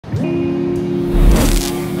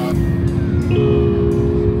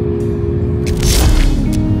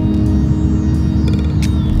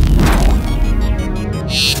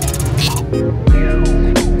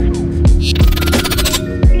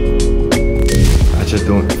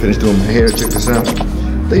finished doing my hair. Check this out. I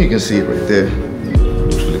think you can see it right there.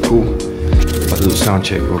 Looks really cool. I'll do a sound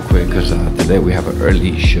check real quick because today we have an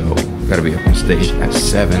early show. We gotta be up on stage at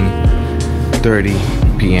 7:30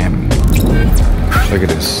 p.m. Look at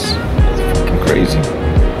this. It's fucking crazy.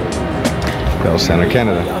 Bell Center,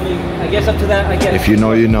 Canada. I guess up to that, I guess. If you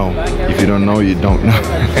know, you know. If you don't know, you don't know.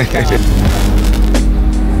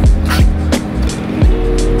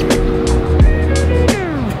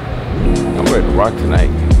 I'm ready to rock tonight.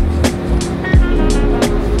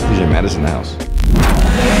 DJ Matt in the house.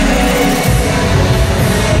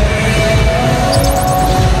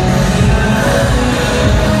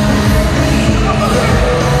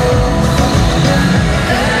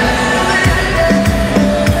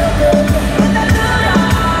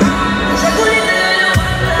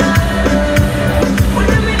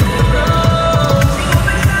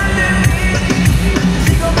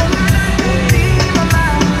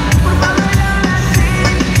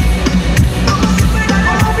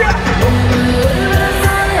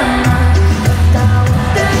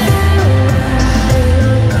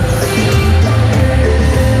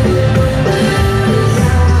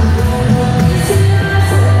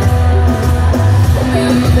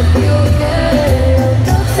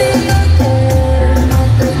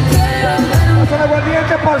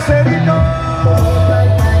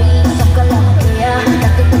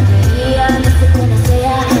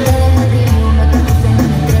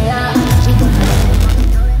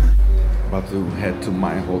 About to head to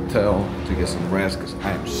my hotel to get some rest because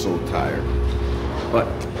I am so tired. But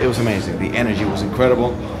it was amazing. The energy was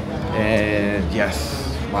incredible. And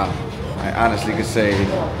yes, wow. I honestly could say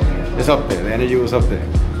it's up there. The energy was up there.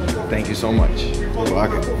 Thank you so much.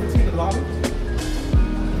 Rock it.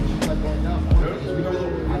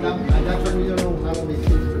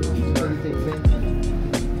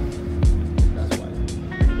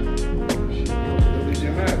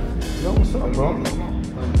 Yo, what's up, bro?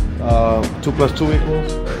 2 + 2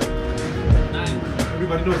 equals? 9.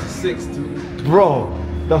 Everybody knows it's 6, too. Bro,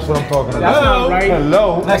 that's what I'm talking about. That's not right.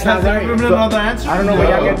 Hello? That's not right. Another answer? I don't know where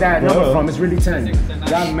y'all get that number from. It's really 10.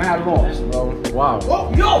 Y'all mad lost, bro. Wow.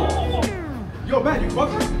 Oh, yo! Yo, man, you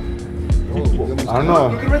fucking? I don't know.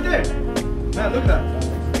 Look at right there. Man, look at that.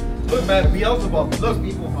 Look, man, Beelzebub. Look.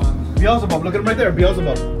 Beelzebub, look at him right there.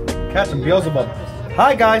 Beelzebub. Catch him, Beelzebub.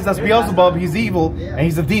 Hi, guys, that's Beelzebub. He's evil, and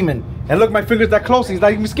he's a demon. And look, my finger's that close. He's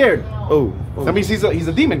not even scared. Oh. That means he's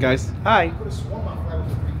a demon, guys. Hi.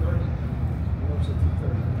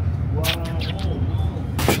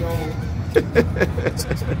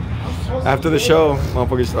 After the show,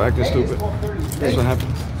 motherfuckers start acting stupid. That's what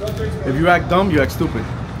happens. If you act dumb, you act stupid.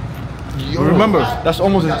 But remember, that's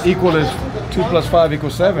almost as equal as 2 +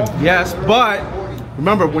 5 = 7. Yes, but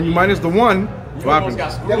remember, when you minus the 1, what happens?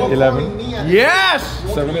 11. Yes!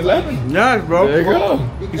 7-11. Yes, bro. There you go.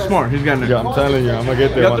 He's smart. He's getting Yeah, there. I'm telling you, I'm gonna get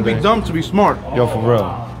there You have one to be day. dumb to be smart. Yo, for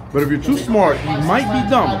real. But if you're too smart, you might be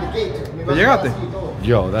dumb. But llegate.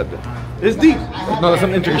 Yo, that. It's deep. No, that's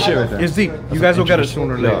some intricate shit right there. It's deep. You guys will get it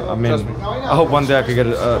sooner or later. Yeah, I mean, Trust me. I hope one day I could get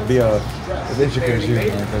it, be as intricate as you,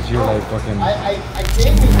 man, because you're like fucking.